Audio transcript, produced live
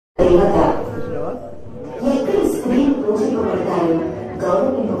ఎక్కడ స్త్రీలు పూజింపబడతారు,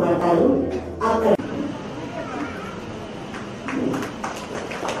 గౌరవింపబడతారు అక్కడ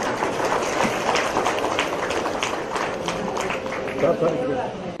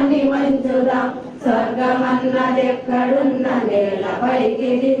స్వర్గమన్నదెక్కడున్న నేలపైకి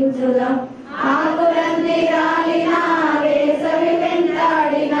దించుదాం. ఆకులన్నీ రాలిన వేసవి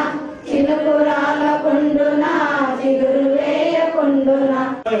వెంటాడిన చినుకురాలకుండున చిగురు వేయకుండున.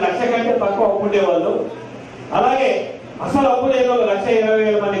 లక్ష కంటే తక్కువ అప్పు ఉండేవాళ్ళు. అలాగే అసలు అప్పు లేని వాళ్ళు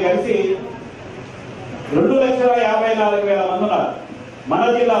 1,20,000 మంది కలిసి 2,54,000 మంది ఉన్నారు. మన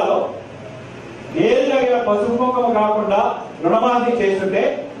జిల్లాలో నేరుగా పసుపు కుంకుమ కాకుండా రుణమాఫీ చేస్తుంటే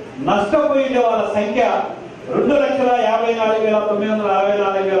నష్టపోయిన వాళ్ళ సంఖ్య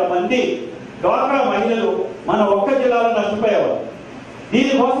 2,54,964 మంది డ్వాక్రా మహిళలు మన ఒక్క జిల్లాలో నష్టపోయేవారు.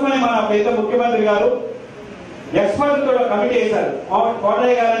 దీనికోసమని మన పెద్ద ముఖ్యమంత్రి గారు ఎక్స్పర్ట్ కూడా కమిటీ వేశారు.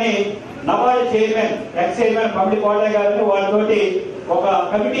 కోటయ్య గారిని NABARD chairman, X chairman public Kotaiah గారిని వారితోటి ఒక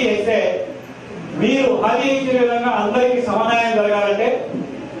కమిటీ వేస్తే మీరు హామీ ఇచ్చిన విధంగా అందరికీ సమన్వయం జరగాలంటే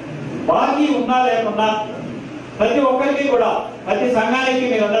బాకీ ఉన్నా లేకున్నా ప్రతి ఒక్కరికి కూడా ప్రతి సంఘానికి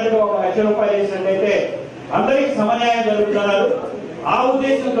మీరు అన్నట్టుగా ఒక ₹1,00,000 చేసినట్లయితే అందరికీ సమన్యాయం జరుగుతున్నారు. ఆ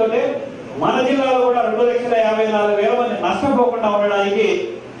ఉద్దేశంతో మన జిల్లాలో కూడా 2,54,000 మంది నష్టపోకుండా ఉండడానికి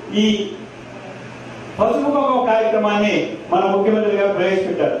ఈ పసుపు కుంకుమ కార్యక్రమాన్ని మన ముఖ్యమంత్రి గారు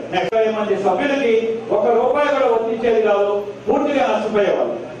ప్రవేశపెట్టారు. నెక్స్ట్ 20 మంది సభ్యులకి ₹1 కూడా వర్తించేది కాదు, పూర్తిగా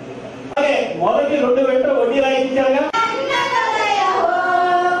నష్టపోయేవాళ్ళు. అలాగే మొదటి 2 విడతలు వడ్డీ రాయితీ ఇచ్చారుగా.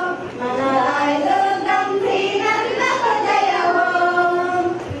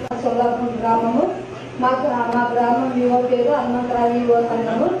 గ్రామము మా గ్రామం వివో పేరు హనుమంతరావు వివో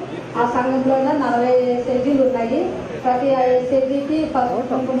సంఘము. ఆ సంఘంలోనే 40 ఎస్ఎస్జీలు ఉన్నాయి. ప్రతి ఎస్ఎస్జీకి పసుపు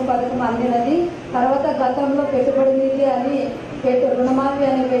కుంకుమ పథకం అందినది. తర్వాత గతంలో పెట్టుబడి నిధి అని రుణమాఫీ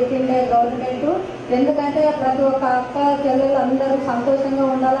అని పెట్టిండే గవర్నమెంట్. ఎందుకంటే ప్రతి ఒక్క అక్క చెల్లెలు అందరూ సంతోషంగా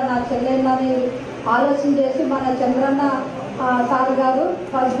ఉండాలని నా చెల్లెళ్ళని ఆలోచన చేసి మన చంద్రన్న సార్ గారు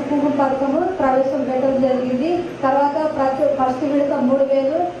పసుపు కుంకుమ పథకము ప్రవేశపెట్టడం జరిగింది. తర్వాత ఫస్ట్ విడత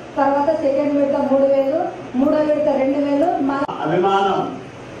 3,000, తర్వాత సెకండ్ విడత 3,000, మూడో విడత 2,000. అభిమానం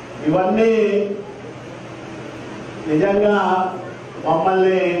ఇవన్నీ నిజంగా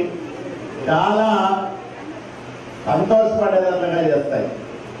మమ్మల్ని చాలా సంతోషపడేటట్టుగా చేస్తాయి.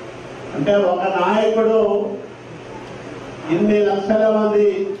 అంటే ఒక నాయకుడు ఇన్ని లక్షల మంది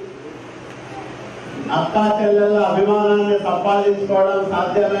అక్కా చెల్లెళ్ళ అభిమానాన్ని సంపాదించుకోవడం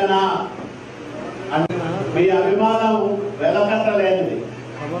సాధ్యమేనా? అంటే మీ అభిమానం వెలకట్టలేనిది.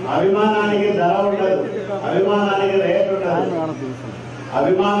 అభిమానానికి ధర ఉండదు, అభిమానానికి రేటు ఉండదు.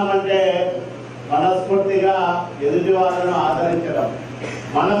 అభిమానం అంటే మనస్ఫూర్తిగా ఎదుటి వాళ్ళను ఆదరించడం,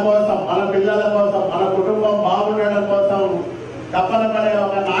 మన కోసం, మన పిల్లల కోసం, మన కుటుంబం బాగుండడం కోసం తపన పడే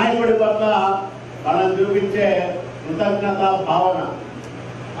ఒక నాయకుడి పట్ల మనం చూపించే కృతజ్ఞత భావన,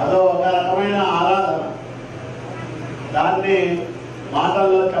 అదో ఒక రకమైన ఆరాధన. దాన్ని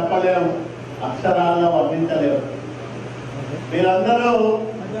మాటల్లో చెప్పలేము, అక్షరాల్లో వర్ణించలేము. మీరందరూ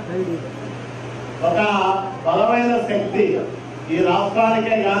ఒక బలమైన శక్తి ఈ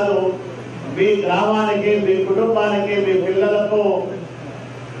రాష్ట్రానికే కాదు, మీ గ్రామానికి, మీ కుటుంబానికి, మీ పిల్లలకు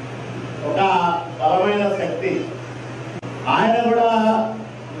ఒక బలమైన శక్తి. ఆయన కూడా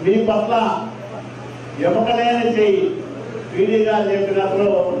మీ పట్ల ఎముకలేని చెయ్యి. పీడీ గారు చెప్పినప్పుడు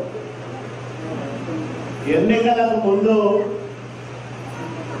ఎన్నికలకు ముందు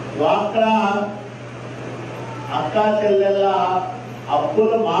డ్వాక్రా అక్కా చెల్లెళ్ళ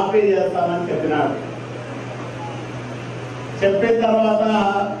అప్పులు మాఫీ చేస్తానని చెప్పినాడు. చెప్పిన తర్వాత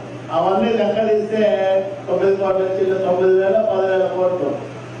అవన్నీ లెక్కలిస్తే 9 కోట్లు వచ్చింది. 9,000, 10,000 కోట్లు.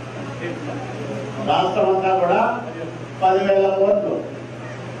 రాష్ట్రం అంతా కూడా 10,000 కోట్లు.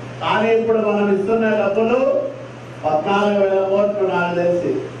 కానీ ఇప్పుడు మనం ఇస్తున్న డబ్బులు 14,000 కోట్లు నాకు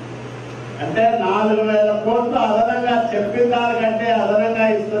తెలిసి. అంటే 4,000 కోట్లు అదనంగా చెప్పిన దానికంటే అదనంగా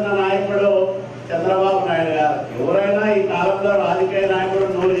ఇస్తున్న నాయకుడు చంద్రబాబు నాయుడు గారు. ఎవరైనా ఈ కాలంలో రాజకీయ నాయకుడు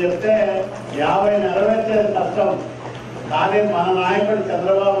 100 చెప్తే 50 నెరవేర్చేది కష్టం. కానీ మన నాయకుడు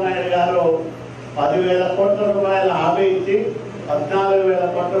చంద్రబాబు నాయుడు గారు 10,000 కోట్ల రూపాయలు హామీ ఇచ్చి 14,000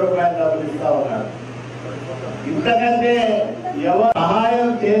 కోట్ల రూపాయలు డబ్బులు ఇస్తా ఉన్నాడు. ఇంతకంటే ఎవరు సహాయం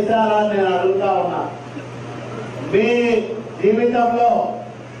చేశారా నేను అడుగుతా ఉన్నా. మీ జీవితంలో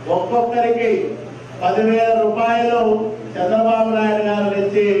ఒక్కొక్కరికి 10,000 రూపాయలు చంద్రబాబు నాయుడు గారు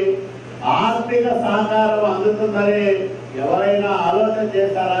నుంచి ఆర్థిక సహకారం అందుతుందని ఎవరైనా ఆలోచన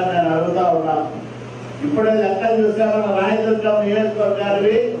చేశారా నేను అడుగుతా ఉన్నాను. ఇప్పుడే లెక్క చూసాను. రాయదుర్గం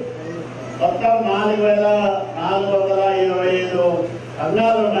నియోజకవర్గానికి మొత్తం 4,425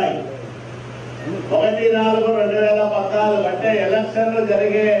 సంఘాలు ఉన్నాయి. 1/4/2014 అంటే ఎలక్షన్లు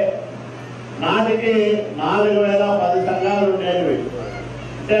జరిగే నాటికి 4010 సంఘాలు ఉండేవి.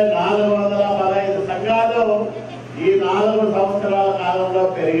 అంటే 415 సంఘాలు ఈ 4 సంవత్సరాల కాలంలో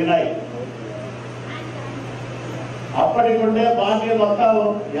పెరిగినాయి. అప్పటికుండే బాకీ మొత్తం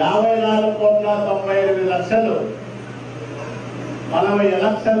 54,98,00,000. మనం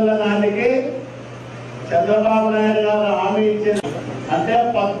ఎలక్షన్ల నాటికి చంద్రబాబు నాయుడు గారు హామీ ఇచ్చింది అంటే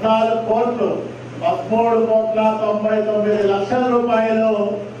 13,99,00,000 రూపాయలు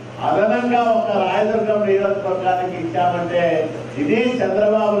అదనంగా ఒక రాయదుర్గం నియోజకవర్గానికి ఇచ్చామంటే ఇది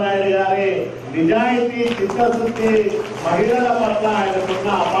చంద్రబాబు నాయుడు గారి నిజాయితీ, చిత్తశుద్ధి, మహిళల పట్ల ఆయనకున్న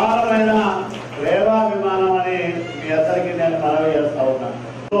అపారమైన ప్రేమాభిమానం అని మీ అందరికీ నేను మనవి చేస్తా ఉన్నాను.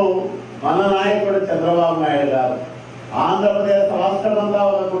 మన నాయకుడు చంద్రబాబు నాయుడు గారు ఆంధ్రప్రదేశ్ రాష్ట్రమంతా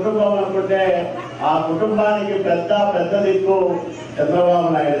ఒక కుటుంబం అనుకుంటే ఆ కుటుంబానికి పెద్ద దిక్కు చంద్రబాబు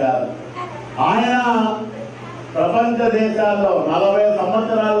నాయుడు గారు. ఆయన ప్రపంచ దేశాల్లో 40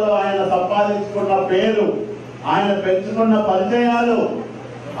 సంవత్సరాల్లో ఆయన సంపాదించుకున్న పేరు, ఆయన పెంచుకున్న పరిచయాలు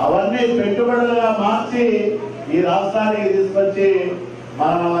అవన్నీ పెట్టుబడులుగా మార్చి ఈ రాష్ట్రానికి తీసుకొచ్చి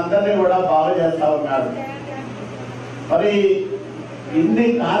మనమందరినీ కూడా బాగు చేస్తా ఉన్నాడు. మరి ఇన్ని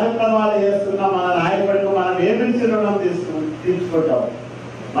కార్యక్రమాలు చేస్తున్న మన నాయకుడికి మనం ఏమించి రుణం తీసుకుంటాం.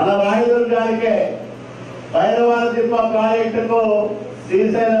 మన రాయదుర్గానికే భైరవాదిప్ప ప్రాజెక్టుకు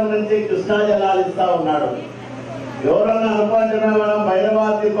శ్రీశైలం నుంచి కృష్ణా జలాలు ఇస్తా ఉన్నాడు. ఎవరన్నా అనుకోండి మనం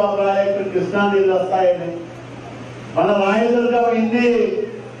భైరవాదిప్ప ప్రాజెక్టు కృష్ణా నీళ్ళు వస్తాయని. మన రాయదుర్గం ఇన్ని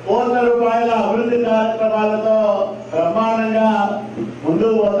కోట్ల రూపాయల అభివృద్ధి కార్యక్రమాలతో బ్రహ్మాండంగా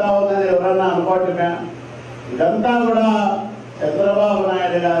ముందుకు పోతా ఉందని ఎవరన్నా అనుకోండి. ఇదంతా కూడా చంద్రబాబు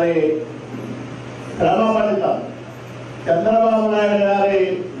నాయుడు గారి శ్రమ ఫలితం, చంద్రబాబు నాయుడు గారి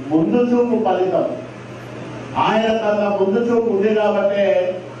ముందు చూపు ఫలితం. ఆయన కన్నా ముందు చూపు ఉంది కాబట్టి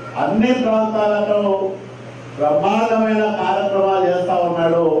అన్ని ప్రాంతాలకు బ్రహ్మాండమైన కార్యక్రమాలు చేస్తా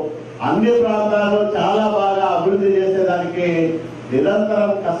ఉన్నాడు. అన్ని ప్రాంతాలు చాలా బాగా అభివృద్ధి చేసేదానికి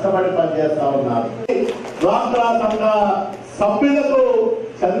నిరంతరం కష్టపడి పనిచేస్తా ఉన్నారు. డ్వాక్రా సంఘ సభ్యులకు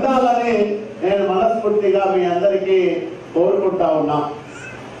చెందాలని నేను మనస్ఫూర్తిగా మీ అందరికీ కోరుకుంటా ఉన్నా.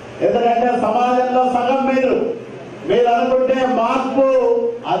 ఎందుకంటే సమాజంలో సగం మీరు అనుకుంటే మార్పు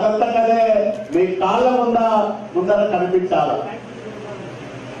అదంతకదే మీ కాళ్ళ ముందర కనిపించాలి.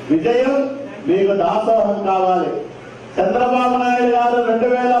 విజయం మీకు దాసోహం కావాలి. చంద్రబాబు నాయుడు గారు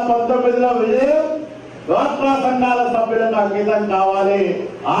 2019లో విజయం డ్వాక్రా సంఘాల సభ్యులకు అంకితం కావాలి.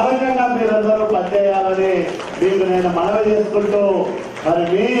 ఆ రకంగా మీరందరూ పనిచేయాలని మీకు నేను మనవి చేసుకుంటూ, మరి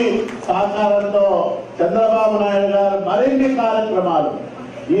మీ సహకారంతో చంద్రబాబు నాయుడు గారు మరిన్ని కార్యక్రమాలు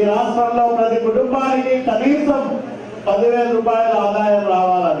ఈ రాష్ట్రంలో ప్రతి కుటుంబానికి కనీసం 10,000 రూపాయల ఆదాయం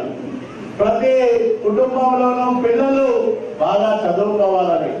రావాలని, ప్రతి కుటుంబంలోనూ పిల్లలు బాగా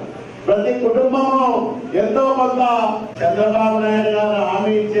చదువుకోవాలని, ప్రతి కుటుంబము ఎంతో కొంత చంద్రబాబు నాయుడు గారు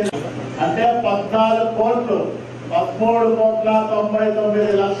హామీ ఇచ్చింది అంటే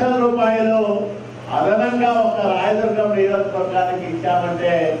 13,99,00,000 రూపాయలు అదనంగా ఒక రాయదుర్గం నియోజకవర్గానికి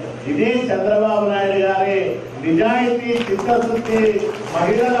ఇచ్చామంటే ఇది చంద్రబాబు నాయుడు గారి నిజాయితీ, చిత్తశుద్ధి,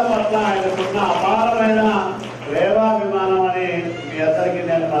 మహిళల పట్ల ఆయనకున్న అపారమైన ప్రేమాభిమానం అని మీ అందరికీ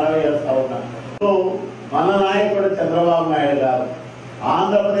నేను మనవి చేస్తా ఉన్నాను. మన నాయకుడు చంద్రబాబు నాయుడు గారు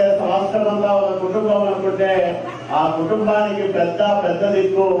ఆంధ్రప్రదేశ్ రాష్ట్రమంతా ఒక కుటుంబం అనుకుంటే ఆ కుటుంబానికి పెద్ద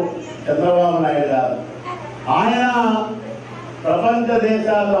దిక్కు చంద్రబాబు నాయుడు గారు. ఆయన ప్రపంచ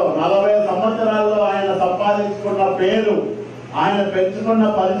దేశాల్లో 40 సంవత్సరాల్లో ఆయన సంపాదించుకున్న పేరు, ఆయన పెంచుకున్న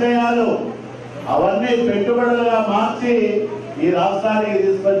పరిచయాలు అవన్నీ పెట్టుబడులుగా మార్చి ఈ రాష్ట్రానికి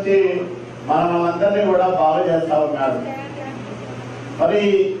తీసుకొచ్చి మనమందరినీ కూడా బాగు చేస్తా ఉన్నాడు. మరి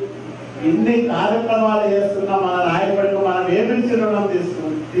ఇన్ని కార్యక్రమాలు చేస్తున్న మన నాయకుడికి మనం ఏమించి రుణం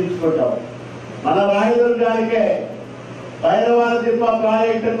తీసుకుంటాం. మన రాయదుర్గానికే భైరవాదిప్ప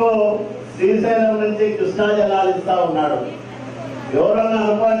ప్రాజెక్టుకు శ్రీశైలం నుంచి కృష్ణా జలాలు ఇస్తా ఉన్నాడు. ఎవరన్నా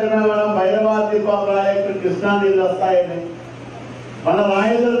అనుకోండి మనం భైరవాదిప్ప ప్రాజెక్టు కృష్ణా నీళ్ళు వస్తాయని. మన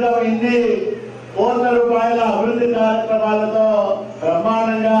రాయదుర్గం ఇన్ని కోట్ల రూపాయల అభివృద్ధి కార్యక్రమాలతో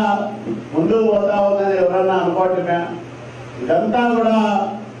బ్రహ్మాండంగా ముందుకు పోతా ఉందని ఎవరన్నా అనుకోండి. ఇదంతా కూడా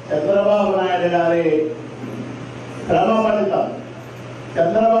చంద్రబాబు నాయుడు గారి శ్రమ ఫలితం,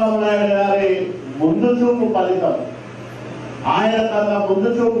 చంద్రబాబు నాయుడు గారి ముందు చూపు ఫలితం. ఆయన కన్నా ముందు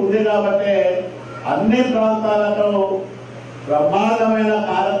చూపు ఉంది కాబట్టి అన్ని ప్రాంతాలకు బ్రహ్మాండమైన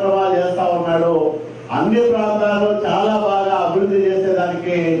కార్యక్రమాలు చేస్తా ఉన్నాడు. అన్ని ప్రాంతాలు చాలా బాగా అభివృద్ధి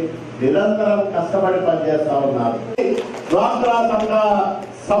చేసేదానికి నిరంతరం కష్టపడి పనిచేస్తా ఉన్నారు. డ్వాక్రా సంఘ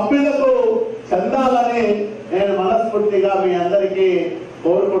సభ్యులకు చెందాలని నేను మనస్ఫూర్తిగా మీ అందరికీ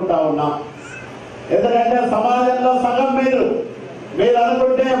కోరుకుంటా ఉన్నా. ఎందుకంటే సమాజంలో సగం మీరు మీరు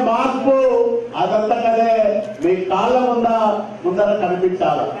అనుకుంటే మార్పు అదంతకదే మీ కాళ్ళ ముందర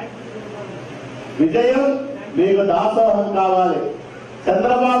కనిపించాలి. విజయం మీకు దాసోహం కావాలి.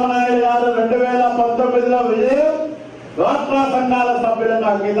 చంద్రబాబు నాయుడు గారు 2019లో విజయం డ్వాక్రా సంఘాల సభ్యులకు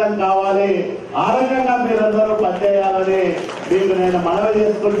అంకితం కావాలి. ఆ రకంగా మీరందరూ పనిచేయాలని మీకు నేను మనవి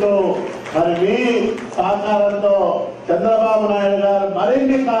చేసుకుంటూ, మరి మీ సహకారంతో చంద్రబాబు నాయుడు గారు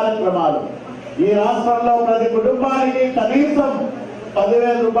మరిన్ని కార్యక్రమాలు ఈ రాష్ట్రంలో ప్రతి కుటుంబానికి కనీసం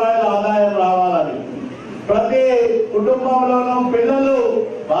 10,000 రూపాయల ఆదాయం రావాలని, ప్రతి కుటుంబంలోనూ పిల్లలు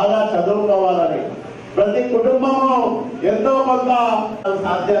బాగా చదువుకోవాలని, ప్రతి కుటుంబము ఎంతో కొంత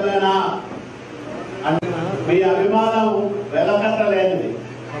సాధ్యమైన మీ అభిమానం వెలకట్టలేనిది.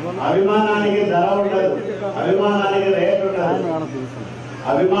 అభిమానానికి ధర ఉండదు, అభిమానానికి రేటు ఉండదు.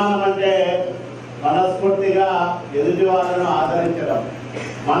 అభిమానం అంటే మనస్ఫూర్తిగా ఎదుటి వాళ్ళను ఆదరించడం,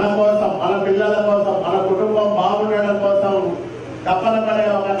 మన కోసం, మన పిల్లల కోసం, మన కుటుంబం బాగుండడం కోసం తపన పడే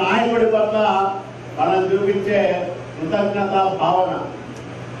ఒక నాయకుడి పట్ల మనం చూపించే కృతజ్ఞత భావన,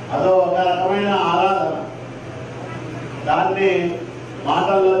 అదో ఒక రకమైన ఆరాధన. దాన్ని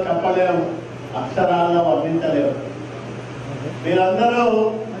మాటల్లో చెప్పలేము, అక్షరాల్లో వర్ణించలేము. మీరందరూ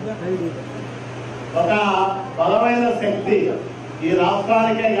ఒక బలమైన శక్తి ఈ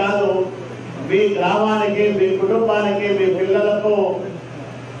రాష్ట్రానికే కాదు, మీ గ్రామానికి, మీ కుటుంబానికి, మీ పిల్లలకు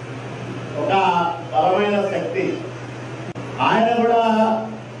ఒక బలమైన శక్తి. ఆయన కూడా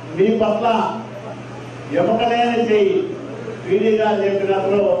మీ పట్ల ఎముకలేని చెయ్యి. పీడీ గారు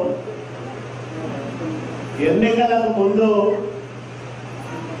చెప్పినప్పుడు ఎన్నికలకు ముందు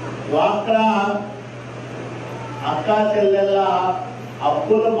డ్వాక్రా అక్కా చెల్లెళ్ళ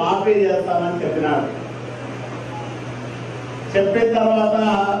అప్పులు మాఫీ చేస్తానని చెప్పినాడు. చెప్పిన తర్వాత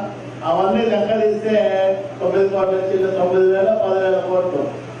అవన్నీ లెక్కలిస్తే 9 కోట్లు వచ్చింది, 9,000, 10,000 కోట్లు.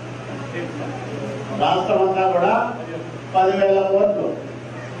 రాష్ట్రం అంతా కూడా 10,000 కోట్లు.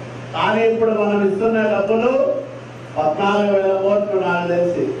 కానీ ఇప్పుడు మనం ఇస్తున్న డబ్బులు 14,000 కోట్లు నాకు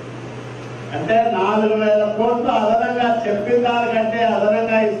తెలిసి. అంటే 4,000 కోట్లు అదనంగా, చెప్పిన దానికంటే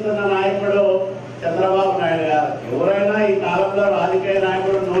అదనంగా ఇస్తున్న నాయకుడు చంద్రబాబు నాయుడు గారు. ఎవరైనా ఈ కాలంలో రాజకీయ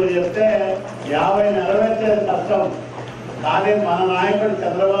నాయకుడు 100 చెప్తే 50 నెరవేర్చేది కష్టం. కానీ మన నాయకుడు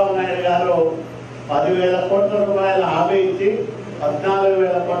చంద్రబాబు నాయుడు గారు 10,000 కోట్ల రూపాయలు హామీ ఇచ్చి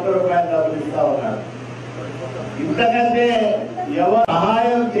 14,000 కోట్ల రూపాయలు డబ్బులు ఇస్తా ఉన్నాడు. ఇంతకంటే ఎవరు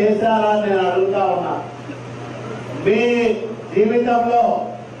సహాయం చేశారా నేను అడుగుతా ఉన్నా. మీ జీవితంలో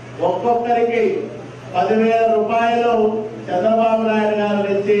ఒక్కొక్కరికి 10,000 రూపాయలు చంద్రబాబు నాయుడు గారి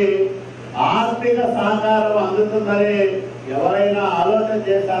నుంచి ఆర్థిక సహకారం అందుతుందని ఎవరైనా ఆలోచన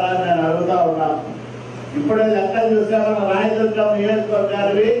చేశారా నేను అడుగుతా ఉన్నాను. ఇప్పుడే లెక్క చూసామన్న రాయదుర్గం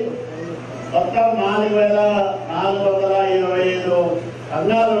నియోజకవర్గానికి మొత్తం 4,425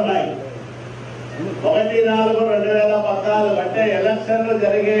 సంఘాలు ఉన్నాయి. 1/4/2014 అంటే ఎలక్షన్లు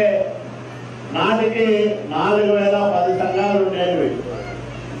జరిగే నాటికి 4,010 సంఘాలు ఉండేవి.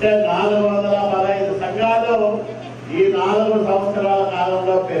 అంటే 415 సంఘాలు ఈ 4 సంవత్సరాల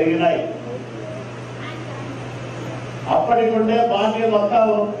కాలంలో పెరిగినాయి. అప్పటికుండే బాకీ మొత్తం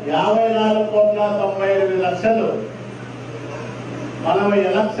 54,98,00,000. మనం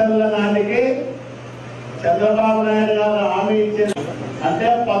ఎలక్షన్ల నాటికి చంద్రబాబు నాయుడు గారు హామీ ఇచ్చింది అంటే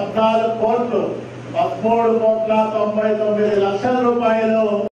 14 కోట్లు, 13,99,00,000 రూపాయలు